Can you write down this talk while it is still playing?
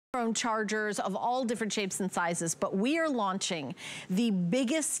phone chargers of all different shapes and sizes, but we are launching the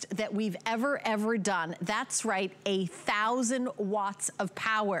biggest that we've ever done. That's right, 1,000 watts of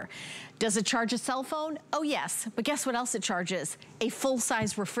power. Does it charge a cell phone? Oh yes, but guess what else it charges? A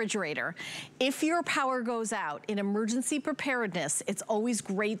full-size refrigerator. If your power goes out in emergency preparedness, it's always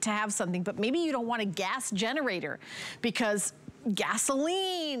great to have something, but maybe you don't want a gas generator because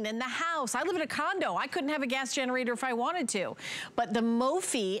gasoline in the house. I live in a condo. I couldn't have a gas generator if I wanted to. But the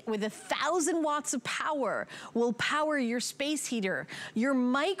mophie with 1,000 watts of power will power your space heater, your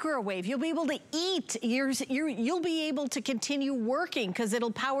microwave. You'll be able to eat. You'll be able to continue working because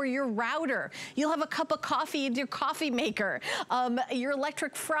it'll power your router. You'll have a cup of coffee in your coffee maker, your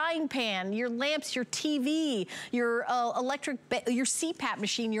electric frying pan, your lamps, your TV, your your CPAP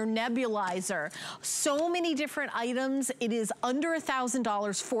machine, your nebulizer. So many different items. It is under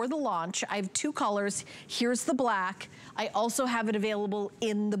 $1,000 for the launch. I have 2 colors. Here's the black. I also have it available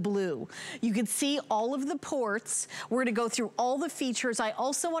in the blue. You can see all of the ports. We're gonna go through all the features. I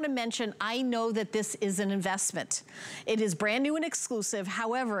also wanna mention, I know that this is an investment. It is brand new and exclusive.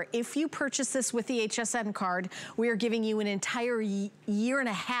 However, if you purchase this with the HSN card, we are giving you an entire year and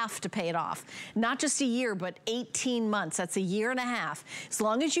a half to pay it off. Not just a year, but 18 months. That's a year and a half. As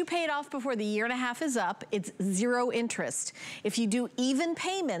long as you pay it off before the year and a half is up, it's 0 interest. If you do even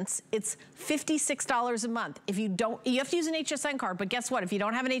payments, it's $56 a month. If you don't, you have to use an HSN card, but guess what? If you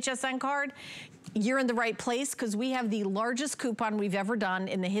don't have an HSN card, you're in the right place because we have the largest coupon we've ever done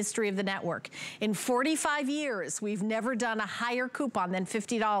in the history of the network. In 45 years, we've never done a higher coupon than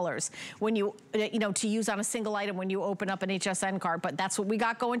 $50 when you know, to use on a single item when you open up an HSN card. But that's what we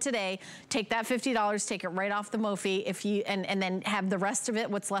got going today. Take that $50, take it right off the mophie, if you and then have the rest of it,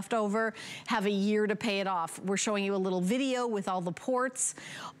 what's left over, have a year to pay it off. We're showing you a little video with all the ports.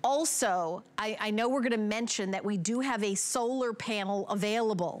 Also, I know we're gonna mention that we do have a solar panel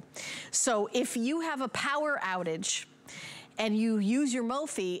available. So if you have a power outage and you use your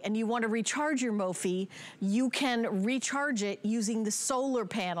mophie and you want to recharge your mophie, you can recharge it using the solar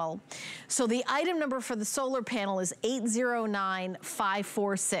panel. So the item number for the solar panel is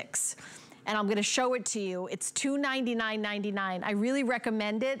 809546. And I'm gonna show it to you. It's $299.99. I really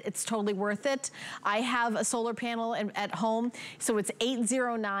recommend it. It's totally worth it. I have a solar panel at home, so it's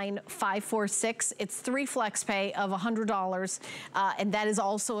 809546. It's 3 flex pay of $100, and that is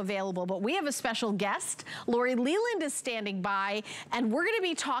also available. But we have a special guest. Lori Leland is standing by, and we're gonna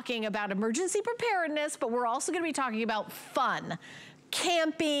be talking about emergency preparedness, but we're also gonna be talking about fun.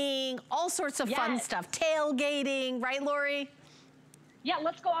 Camping, all sorts of fun stuff. Tailgating, right, Lori? Yeah,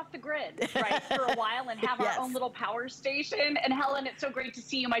 let's go off the grid, right, for a while and have our own little power station. And Helen, it's so great to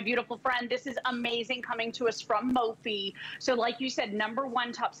see you, my beautiful friend. This is amazing coming to us from Mophie. So like you said,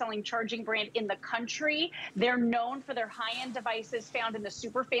 #1 top selling charging brand in the country. They're known for their high-end devices found in the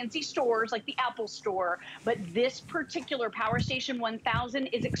super fancy stores like the Apple Store. But this particular Powerstation 1000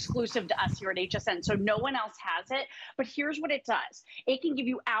 is exclusive to us here at HSN. So no one else has it. But here's what it does. It can give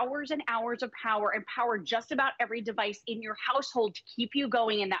you hours and hours of power and power just about every device in your household to keep you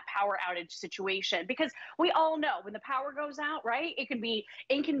going in that power outage situation. Because we all know when the power goes out, right, it can be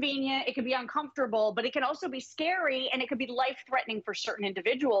inconvenient, it can be uncomfortable, but it can also be scary and it could be life-threatening for certain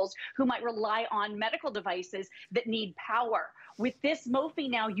individuals who might rely on medical devices that need power. With this Mophie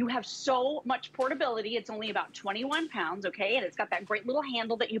now, you have so much portability. It's only about 21 pounds, okay? And it's got that great little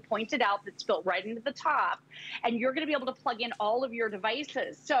handle that you pointed out that's built right into the top. And you're gonna be able to plug in all of your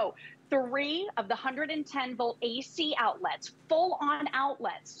devices. So 3 of the 110 volt AC outlets, full on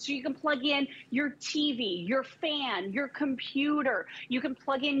outlets. So you can plug in your TV, your fan, your computer, you can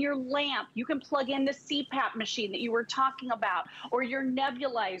plug in your lamp, you can plug in the CPAP machine that you were talking about, or your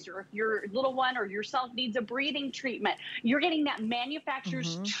nebulizer if your little one or yourself needs a breathing treatment. You're getting that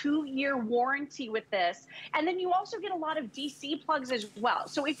manufacturer's 2-year warranty with this. And then you also get a lot of DC plugs as well.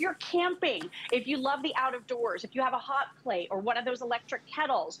 So if you're camping, if you love the out of doors, if you have a hot plate or one of those electric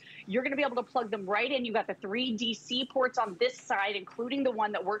kettles, you're going to be able to plug them right in. You got the 3 DC ports on this side, including the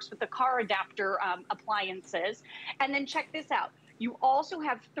one that works with the car adapter appliances. And then check this out. You also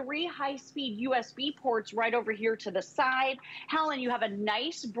have 3 high-speed USB ports right over here to the side. Helen, you have a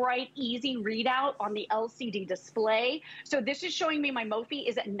nice, bright, easy readout on the LCD display. So this is showing me my Mophie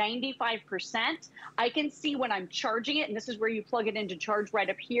is at 95%. I can see when I'm charging it, and this is where you plug it in to charge right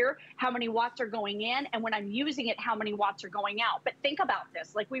up here, how many watts are going in, and when I'm using it, how many watts are going out. But think about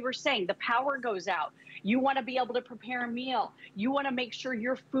this. Like we were saying, the power goes out. You want to be able to prepare a meal. You want to make sure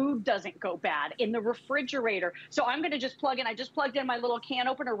your food doesn't go bad in the refrigerator. So I'm going to just plug in. I just plugged in my little can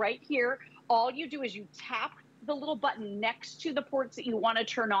opener right here. All you do is you tap the little button next to the ports that you want to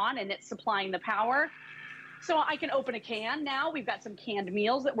turn on, and it's supplying the power. So I can open a can now. We've got some canned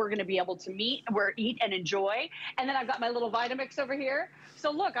meals that we're going to be able to eat and enjoy. And then I've got my little Vitamix over here. So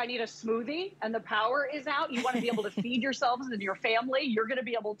look, I need a smoothie and the power is out. You want to be able to feed yourselves and your family. You're going to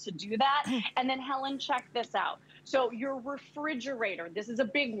be able to do that. And then Helen, check this out. So your refrigerator, this is a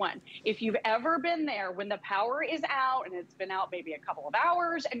big one. If you've ever been there when the power is out and it's been out maybe a couple of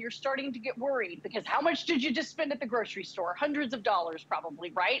hours and you're starting to get worried because how much did you just spend at the grocery store? Hundreds of dollars probably,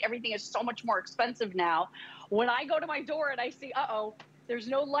 right? Everything is so much more expensive now. When I go to my door and I see, uh-oh, there's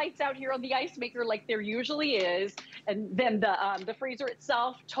no lights out here on the ice maker like there usually is. And then the freezer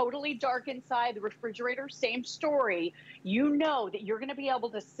itself, totally dark inside. The refrigerator, same story. You know that you're going to be able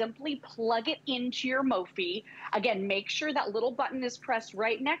to simply plug it into your mophie. Again, make sure that little button is pressed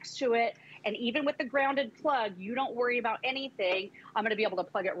right next to it. And even with the grounded plug, you don't worry about anything. I'm going to be able to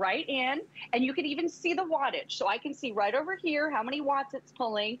plug it right in. And you can even see the wattage. So I can see right over here how many watts it's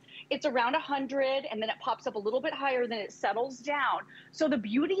pulling. It's around 100, and then it pops up a little bit higher, then it settles down. So the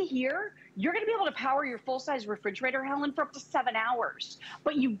beauty here, you're going to be able to power your full-size refrigerator, Helen, for up to 7 hours.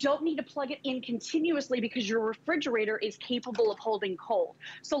 But you don't need to plug it in continuously because your refrigerator is capable of holding cold.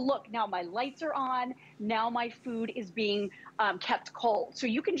 So look, now my lights are on. Now my food is being kept cold. So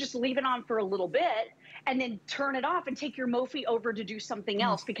you can just leave it on for a little bit and then turn it off and take your mophie over to do something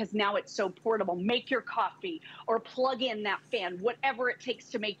else because now it's so portable. Make your coffee or plug in that fan, whatever it takes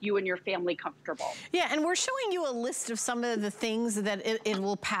to make you and your family comfortable. Yeah, and we're showing you a list of some of the things that it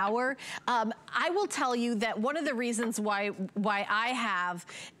will power. I will tell you that one of the reasons why I have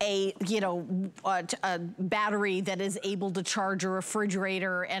a battery that is able to charge a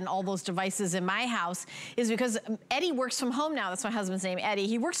refrigerator and all those devices in my house is because Eddie works from home now. That's my husband's name, Eddie.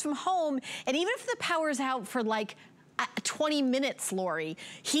 He works from home, and even if the power's out for like 20 minutes, Lori,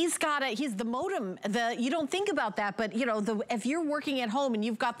 he's the modem. You don't think about that, but you know, if you're working at home and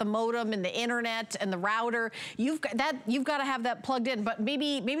you've got the modem and the internet and the router, you've got to have that plugged in. But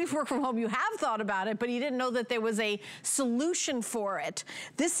maybe if you work from home, you have thought about it, but you didn't know that there was a solution for it.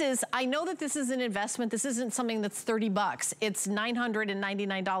 I know that this is an investment. This isn't something that's 30 bucks. It's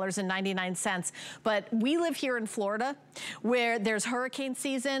 $999.99. But we live here in Florida where there's hurricane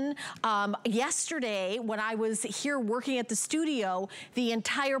season. Yesterday, when I was here working at the studio, the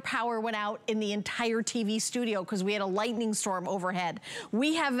entire power went out in the entire TV studio because we had a lightning storm overhead.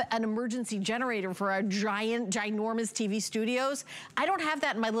 We have an emergency generator for our ginormous TV studios. I don't have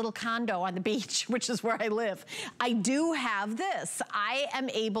that in my little condo on the beach, which is where I live. I do have this. I am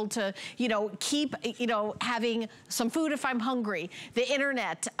able to, keep, having some food if I'm hungry. The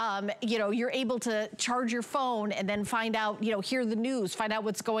internet, you're able to charge your phone and then find out, hear the news, find out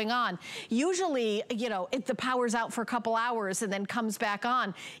what's going on. Usually, if the power's out for a couple hours and then comes back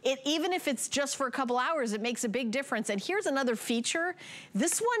on, even if it's just for a couple hours, it makes a big difference. And here's another feature.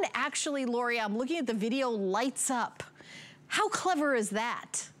 This one actually, Lori, I'm looking at the video, lights up. How clever is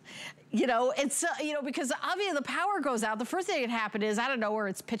that? It's, because obviously the power goes out. The first thing that can happen is, out of nowhere,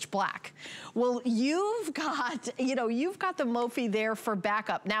 it's pitch black. Well, you've got the mophie there for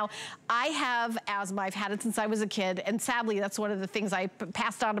backup. Now, I have asthma. I've had it since I was a kid. And sadly, that's one of the things I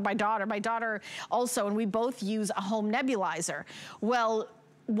passed on to my daughter. My daughter also, and we both use a home nebulizer. Well,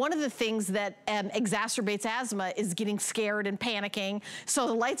 one of the things that exacerbates asthma is getting scared and panicking. So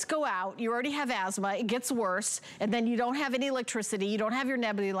the lights go out, you already have asthma, it gets worse, and then you don't have any electricity, you don't have your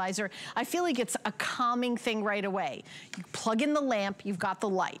nebulizer. I feel like it's a calming thing right away. You plug in the lamp, you've got the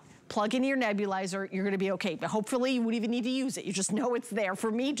light. Plug in your nebulizer, you're gonna be okay. But hopefully you wouldn't even need to use it. You just know it's there.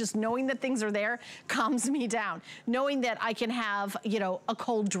 For me, just knowing that things are there calms me down. Knowing that I can have, a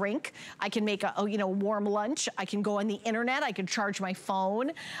cold drink, I can make a warm lunch, I can go on the internet, I can charge my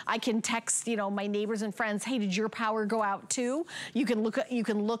phone, I can text, my neighbors and friends, hey, did your power go out too? You can look at, you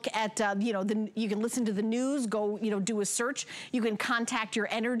can listen to the news, go, do a search. You can contact your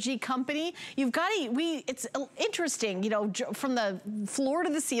energy company. You've got to, it's interesting, from the floor to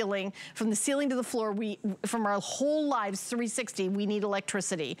the ceiling, from the ceiling to the floor, from our whole lives, 360, we need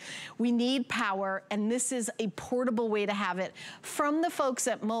electricity. We need power, and this is a portable way to have it from the folks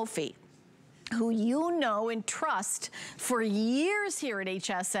at Mophie, who you know and trust for years here at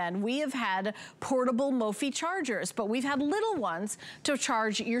HSN. We have had portable Mophie chargers, but we've had little ones to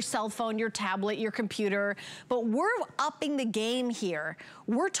charge your cell phone, your tablet, your computer, but we're upping the game here.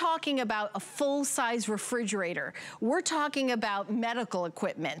 We're talking about a full-size refrigerator. We're talking about medical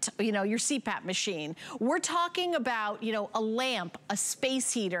equipment, your CPAP machine. We're talking about, a lamp, a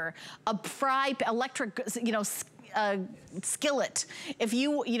space heater, a electric, skillet, if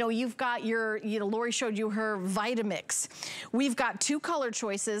you've got your, Lori showed you her Vitamix. We've got 2 color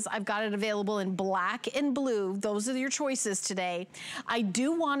choices. I've got it available in black and blue. Those are your choices today. I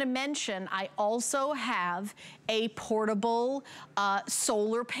do want to mention, I also have a portable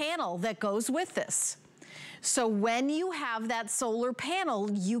solar panel that goes with this. So when you have that solar panel,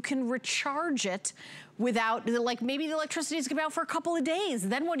 you can recharge it without, like maybe the electricity is going to be out for a couple of days.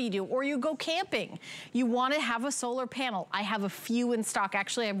 Then what do you do? Or you go camping. You want to have a solar panel. I have a few in stock.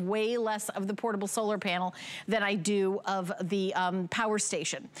 Actually, I have way less of the portable solar panel than I do of the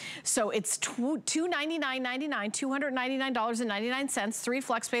Powerstation. So it's $299.99, $299.99, 3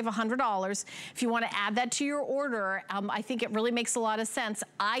 flex pay of $100. If you want to add that to your order, I think it really makes a lot of sense.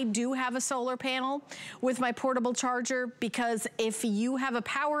 I do have a solar panel with my portable charger because if you have a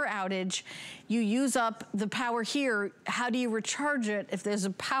power outage, you use up the power here. How do you recharge it if there's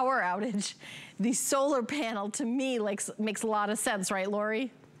a power outage? The solar panel, to me, makes a lot of sense, right,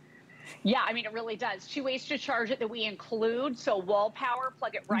 Lori? Yeah, I mean, it really does. 2 ways to charge it that we include. So wall power,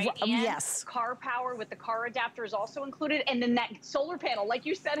 plug it right in. Yes. Car power with the car adapter is also included. And then that solar panel, like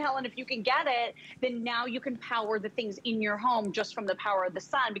you said, Helen, if you can get it, then now you can power the things in your home just from the power of the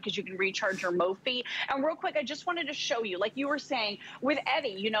sun because you can recharge your mophie. And real quick, I just wanted to show you, like you were saying, with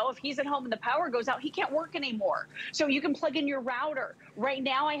Eddie, if he's at home and the power goes out, he can't work anymore. So you can plug in your router. Right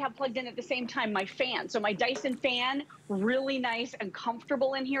now, I have plugged in at the same time my fan. So my Dyson fan, really nice and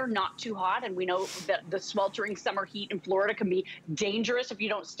comfortable in here, not too hot, and we know that the sweltering summer heat in Florida can be dangerous if you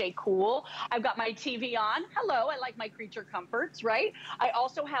don't stay cool. I've got my TV on. Hello, I like my creature comforts, right? I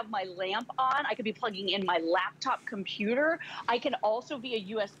also have my lamp on. I could be plugging in my laptop computer. I can also via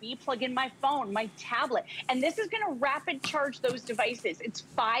USB plug in my phone, my tablet, and this is going to rapid charge those devices. It's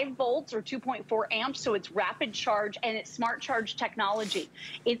 5 volts or 2.4 amps, so it's rapid charge and it's smart charge technology.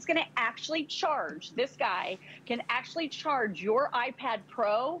 It's going to actually charge, this guy can actually charge your iPad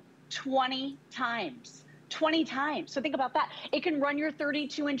Pro 20 times. 20 times. So think about that. It can run your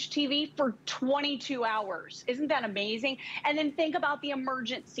 32-inch TV for 22 hours. Isn't that amazing? And then think about the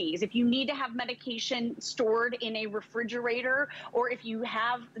emergencies. If you need to have medication stored in a refrigerator, or if you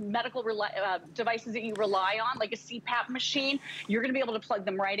have medical devices that you rely on, like a CPAP machine, you're going to be able to plug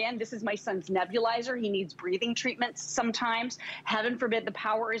them right in. This is my son's nebulizer. He needs breathing treatments sometimes. Heaven forbid the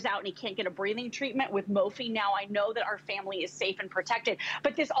power is out and he can't get a breathing treatment. With mophie, now I know that our family is safe and protected.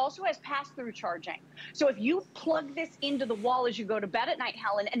 But this also has pass-through charging. So if you plug this into the wall as you go to bed at night,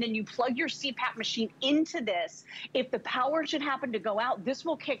 Helen, and then you plug your CPAP machine into this, if the power should happen to go out, this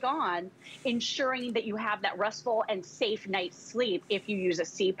will kick on, ensuring that you have that restful and safe night's sleep if you use a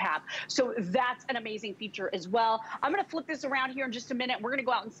CPAP. So that's an amazing feature as well. I'm going to flip this around here in just a minute. We're going to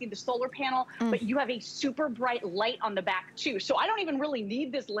go out and see the solar panel, but you have a super bright light on the back too. So I don't even really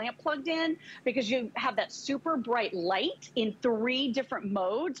need this lamp plugged in because you have that super bright light in 3 different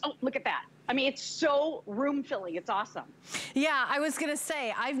modes. Oh, look at that. I mean, it's so room filling. It's awesome. Yeah, I was gonna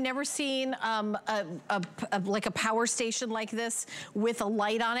say, I've never seen like a power station like this with a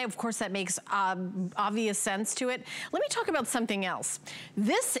light on it. Of course, that makes obvious sense to it. Let me talk about something else.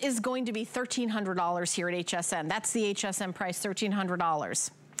 This is going to be $1,300 here at HSN. That's the HSN price, $1,300.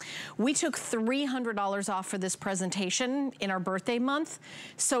 We took $300 off for this presentation in our birthday month.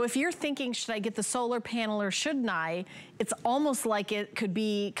 So if you're thinking, should I get the solar panel or shouldn't I? It's almost like it could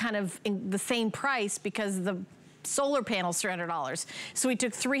be kind of in the same price because the solar panel's $300. So we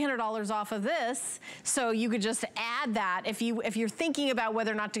took $300 off of this, so you could just add that if you're thinking about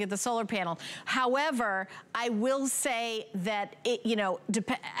whether or not to get the solar panel. However, I will say that it,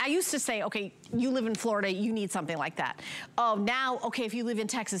 I used to say, okay, you live in Florida, you need something like that. Oh, now, okay, if you live in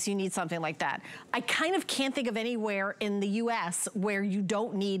Texas, you need something like that. I kind of can't think of anywhere in the US where you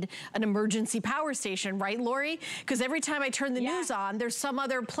don't need an emergency power station, right, Lori? Because every time I turn the news on, there's some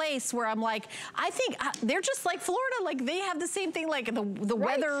other place where I'm like, I think they're just like Florida, like they have the same thing, like the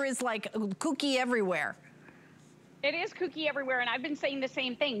weather is like kooky everywhere. It is kooky everywhere, and I've been saying the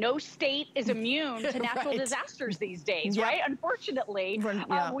same thing. No state is immune to natural disasters these days, right? Unfortunately,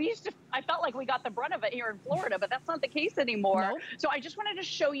 I felt like we got the brunt of it here in Florida, but that's not the case anymore. So I just wanted to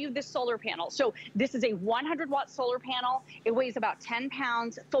show you this solar panel. So this is a 100-watt solar panel. It weighs about 10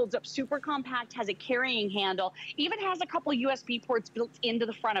 pounds, folds up super compact, has a carrying handle, even has a couple USB ports built into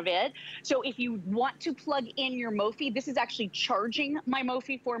the front of it. So if you want to plug in your mophie, this is actually charging my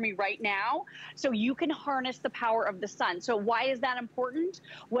mophie for me right now. So you can harness the power of the sun. So why is that important?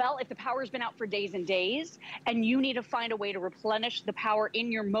 Well, if the power's been out for days and days and you need to find a way to replenish the power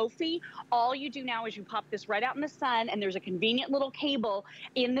in your mophie, all you do now is you pop this right out in the sun, and there's a convenient little cable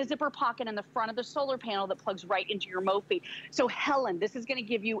in the zipper pocket in the front of the solar panel that plugs right into your mophie. So Helen, this is going to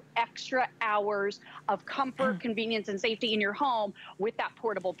give you extra hours of comfort, convenience, and safety in your home with that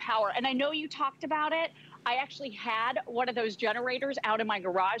portable power. And I know you talked about it. I actually had one of those generators out in my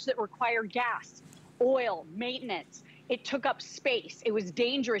garage that required gas, oil, maintenance. It took up space. It was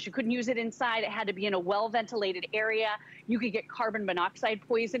dangerous. You couldn't use it inside. It had to be in a well-ventilated area. You could get carbon monoxide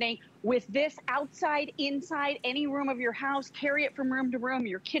poisoning. With this, outside, inside, any room of your house, carry it from room to room,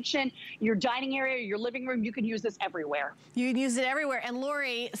 your kitchen, your dining area, your living room. You can use this everywhere. You can use it everywhere. And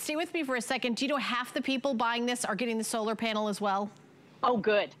Lori, stay with me for a second. Do you know half the people buying this are getting the solar panel as well? Oh,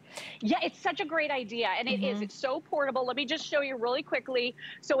 good. Yeah, it's such a great idea. And it is. It's so portable. Let me just show you really quickly.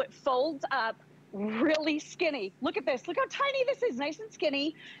 So it folds up really skinny. Look at this. Look how tiny this is. Nice and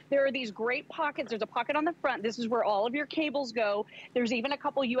skinny. There are these great pockets. There's a pocket on the front. This is where all of your cables go. There's even a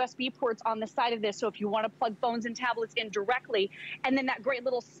couple USB ports on the side of this. So if you want to plug phones and tablets in directly, and then that great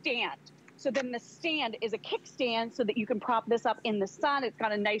little stand. So then the stand is a kickstand so that you can prop this up in the sun. It's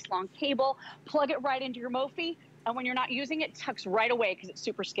got a nice long cable. Plug it right into your mophie. And when you're not using it, it tucks right away because it's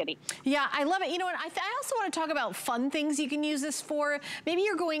super skinny. Yeah, I love it. You know what, I also want to talk about fun things you can use this for. Maybe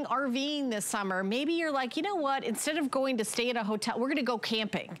you're going RVing this summer. Maybe you're like, you know what, instead of going to stay at a hotel, we're going to go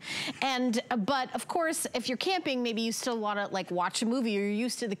camping. And, but of course, if you're camping, maybe you still want to like watch a movie, or you're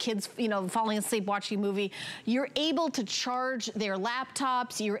used to the kids, you know, falling asleep watching a movie. You're able to charge their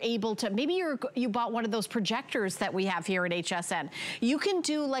laptops. You're able to, maybe you bought one of those projectors that we have here at HSN. You can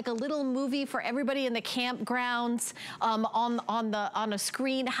do like a little movie for everybody in the campground on a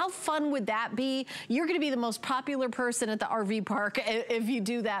screen. How fun would that be? You're gonna be the most popular person at the RV park if you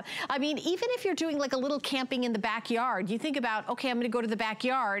do that. I mean, even if you're doing like a little camping in the backyard, you think about, okay, I'm gonna go to the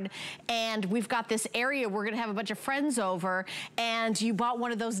backyard and we've got this area, we're gonna have a bunch of friends over, and you bought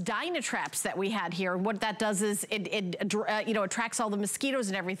one of those Dynatraps that we had here. What that does is it attracts all the mosquitoes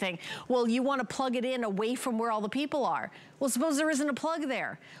and everything. Well, you wanna plug it in away from where all the people are. Well, suppose there isn't a plug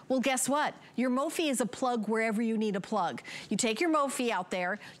there. Well, guess what? Your mophie is a plug wherever you need a plug. You take your mophie out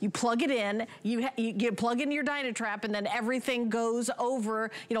there, you plug it in, you plug in your Dynatrap, and then everything goes over,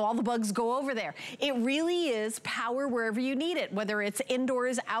 you know, all the bugs go over there. It really is power wherever you need it, whether it's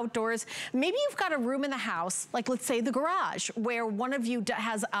indoors, outdoors. Maybe you've got a room in the house, like let's say the garage, where one of you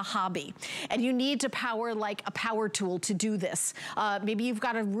has a hobby, and you need to power like a power tool to do this. Maybe you've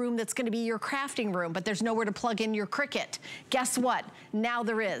got a room that's gonna be your crafting room, but there's nowhere to plug in your Cricut. Guess what? Now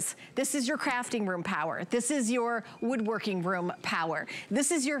there is. This is your crafting room power. This is your woodworking room power.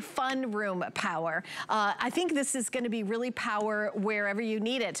 This is your fun room power. I think this is going to be really power wherever you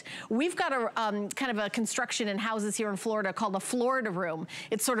need it. We've got a kind of a construction in houses here in Florida called a Florida room.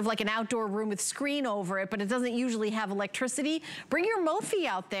 It's sort of like an outdoor room with screen over it, but it doesn't usually have electricity. Bring your mophie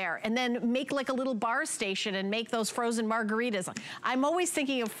out there and then make like a little bar station and make those frozen margaritas. I'm always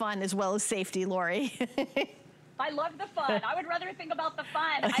thinking of fun as well as safety, Lori. I love the fun. I would rather think about the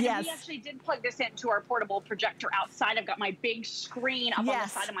fun. Yes. We actually did plug this into our portable projector outside. I've got my big screen up on the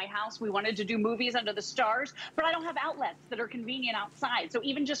side of my house. We wanted to do movies under the stars, but I don't have outlets that are convenient outside. So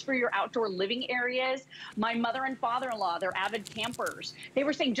even just for your outdoor living areas, my mother and father-in-law, they're avid campers. They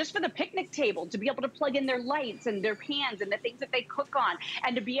were saying just for the picnic table, to be able to plug in their lights and their pans and the things that they cook on,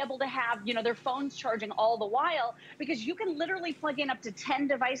 and to be able to have, you know, their phones charging all the while, because you can literally plug in up to 10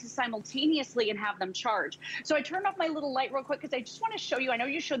 devices simultaneously and have them charge. So I turn off my little light real quick because I just want to show you. I know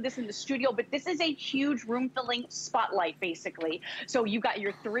you showed this in the studio, but this is a huge room-filling spotlight, basically. So you've got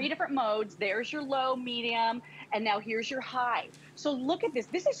your 3 different modes. There's your low, medium, and now here's your high. So look at this.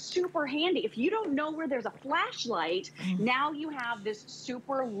 This is super handy. If you don't know where there's a flashlight, now you have this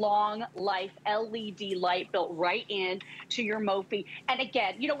super long life LED light built right in to your mophie. And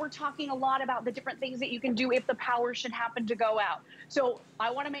again, you know, we're talking a lot about the different things that you can do if the power should happen to go out. So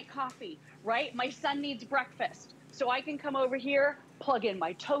I want to make coffee, right? My son needs breakfast. So I can come over here, plug in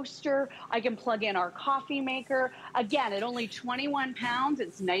my toaster. I can plug in our coffee maker. Again, at only 21 pounds,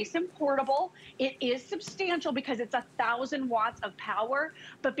 it's nice and portable. It is substantial because it's 1,000 watts of power,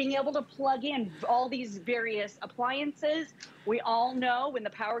 but being able to plug in all these various appliances, we all know when the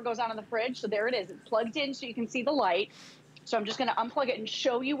power goes on in the fridge. So there it is. It's plugged in so you can see the light. So I'm just going to unplug it and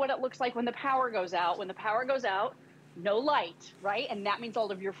show you what it looks like when the power goes out. When the power goes out, no light, right? And that means all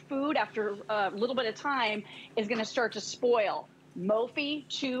of your food after a little bit of time is going to start to spoil. Mophie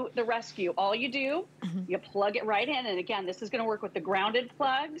to the rescue. All you do, you plug it right in. And again, this is going to work with the grounded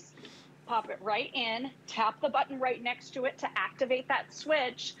plugs. Pop it right in, tap the button right next to it to activate that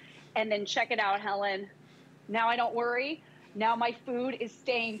switch. And then check it out, Helen. Now I don't worry. Now my food is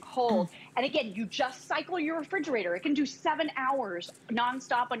staying cold. And again, you just cycle your refrigerator. It can do 7 hours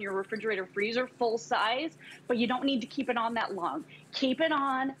nonstop on your refrigerator freezer, full size, but you don't need to keep it on that long. Keep it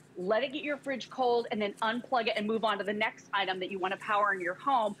on, let it get your fridge cold, and then unplug it and move on to the next item that you want to power in your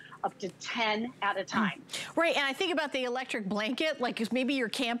home, up to 10 at a time. Right, and I think about the electric blanket, like maybe you're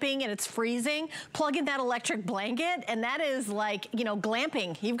camping and it's freezing, plug in that electric blanket, and that is like, you know,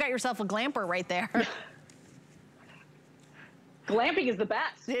 glamping. You've got yourself a glamper right there. Glamping is the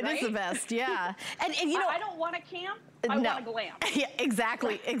best, It right? is the best, yeah. And you know, I don't want to camp. I want to glam. Yeah,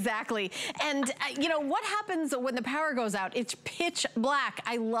 exactly, exactly. And you know, what happens when the power goes out? It's pitch black.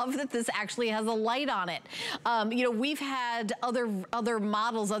 I love that this actually has a light on it. You know, we've had other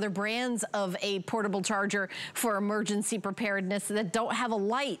models, other brands of a portable charger for emergency preparedness that don't have a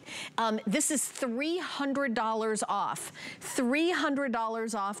light. This is $300 off.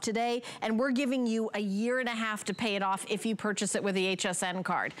 $300 off today, and we're giving you a year and a half to pay it off if you purchase it with the HSN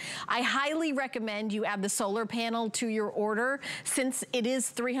card. I highly recommend you add the solar panel to your order. Since it is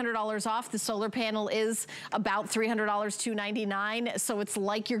 $300 off, the solar panel is about $300, $299. So it's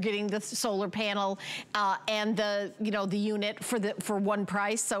like you're getting the solar panel and the, you know, the unit for one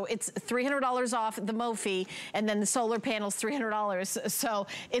price. So it's $300 off the mophie, and then the solar panel's $300. So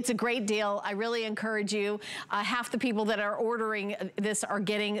it's a great deal. I really encourage you. Half the people that are ordering this are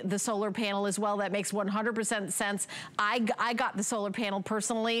getting the solar panel as well. That makes 100% sense. I got the solar panel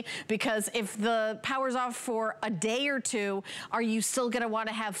personally because if the power's off for a day or two, are you still going to want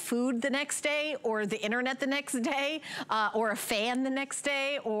to have food the next day, or the internet the next day, or a fan the next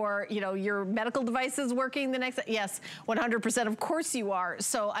day, or, you know, your medical devices working the next day? Yes, 100%. Of course you are.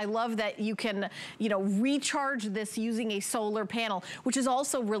 So I love that you can, you know, recharge this using a solar panel, which is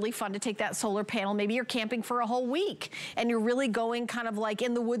also really fun to take that solar panel. Maybe you're camping for a whole week and you're really going kind of like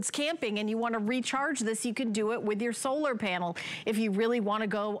in the woods camping and you want to recharge this. You can do it with your solar panel if you really want to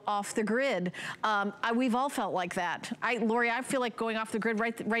go off the grid. We've all felt like that. Lori, I feel like going off the grid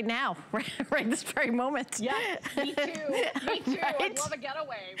right now, right this very moment. Yeah, me too. Me too. Right? I'd love a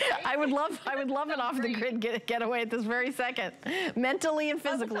getaway. Right? I would love an off the grid getaway at this very second, mentally and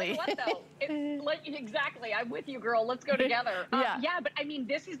physically. What though? Exactly. I'm with you, girl. Let's go together. Yeah, but I mean,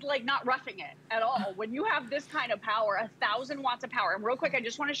 this is like not roughing it at all. When you have this kind of power, 1,000 watts of power. And real quick, I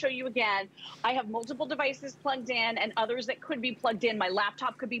just want to show you again. I have multiple devices plugged in and others that could be plugged in. My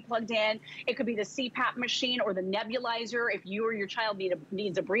laptop could be plugged in. It could be the CPAP machine or the nebulizer if you or your child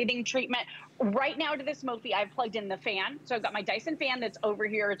needs a breathing treatment. Right now to this mophie, I've plugged in the fan. So I've got my Dyson fan that's over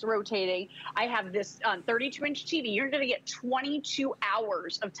here. It's rotating. I have this 32-inch TV. You're going to get 22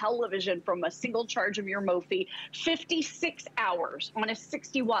 hours of television from a single charge of your mophie, 56 hours on a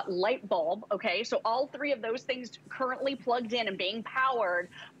 60-watt light bulb, okay? So all three of those things currently plugged in and being powered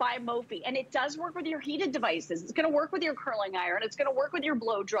by mophie. And it does work with your heated devices. It's going to work with your curling iron. It's going to work with your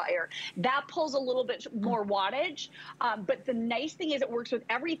blow dryer. That pulls a little bit more wattage. But the nice thing is it works with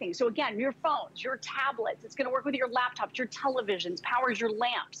everything. So again, your phones, your tablets, it's going to work with your laptops, your televisions, powers your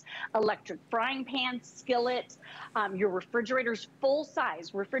lamps, electric frying pans, skillets, your refrigerators, full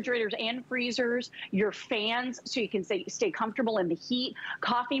size refrigerators and freezers, your fans so you can stay comfortable in the heat,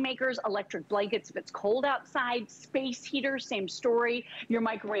 coffee makers, electric blankets if it's cold outside, space heaters, same story, your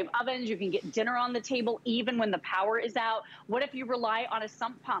microwave ovens, you can get dinner on the table even when the power is out. What if you rely on a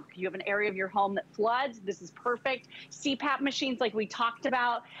sump pump? You have an area of your home that floods. This is perfect. CPAP machines like we talked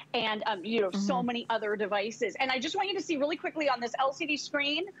about, and you know, so many other devices. And I just want you to see really quickly on this LCD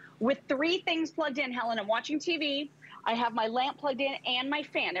screen with 3 things plugged in, Helen. I'm watching TV. I have my lamp plugged in and my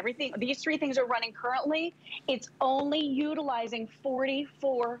fan. Everything, these 3 things are running currently. It's only utilizing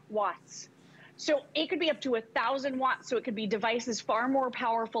 44 watts. So it could be up to 1,000 watts. So it could be devices far more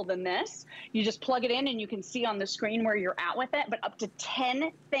powerful than this. You just plug it in and you can see on the screen where you're at with it, but up to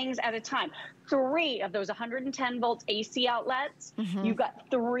 10 things at a time. 3 of those 110 volts AC outlets. You've got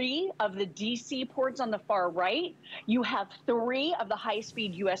 3 of the DC ports on the far right. You have 3 of the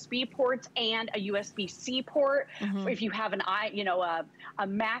high-speed USB ports and a USB-C port. If you have a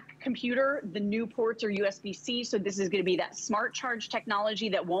Mac computer, the new ports are USB-C. So this is going to be that smart charge technology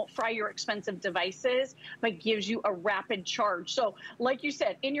that won't fry your expensive devices, but gives you a rapid charge. So like you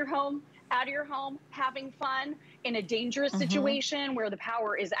said, in your home, out of your home, having fun, in a dangerous situation where the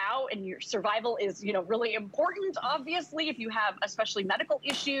power is out and your survival is, you know, really important, obviously, if you have especially medical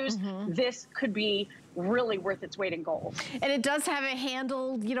issues, this could be really worth its weight in gold. And it does have a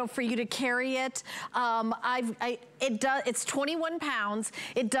handle, you know, for you to carry it. It's 21 pounds.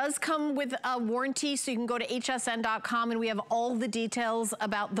 It does come with a warranty, so you can go to hsn.com and we have all the details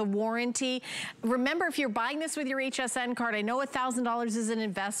about the warranty. Remember, if you're buying this with your HSN card, I know $1,000 is an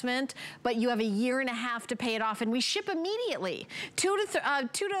investment, but you have a year and a half to pay it off, and we ship immediately. 3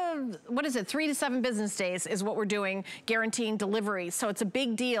 to 7 business days is what we're doing, guaranteeing delivery. So it's a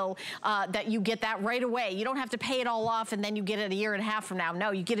big deal that you get that right away. You don't have to pay it all off and then you get it a year and a half from now.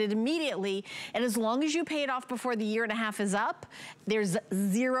 No, you get it immediately, and as long as you pay it off before the year and a half is up, there's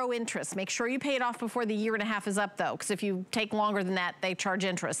 0 interest. Make sure you pay it off before the year and a half is up, though, because if you take longer than that, they charge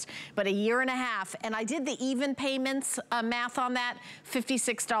interest. But a year and a half, and I did the even payments math on that,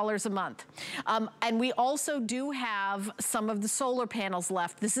 $56 a month. And we also do have some of the solar panels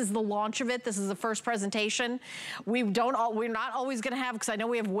left. This is the launch of it. This is the first presentation. We're not always going to have, because I know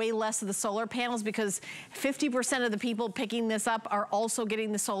we have way less of the solar panels, because 50% of the people picking this up are also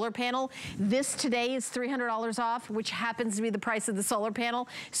getting the solar panel. This today is $300 off, which happens to be the price of the solar panel.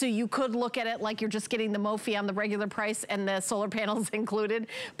 So you could look at it like you're just getting the mophie on the regular price and the solar panels included.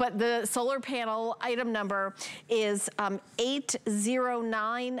 But the solar panel item number is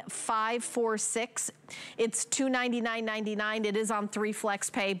 809546. It's $299.99. It is on 3 flex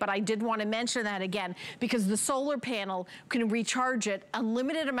pay, but I did want to mention that again because the solar panel can recharge it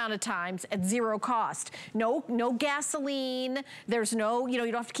unlimited amount of times at 0 cost. No gasoline. There's no, you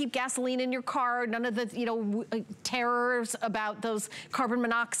don't have to keep gasoline in your car. None of the, terrors about those carbon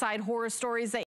monoxide horror stories that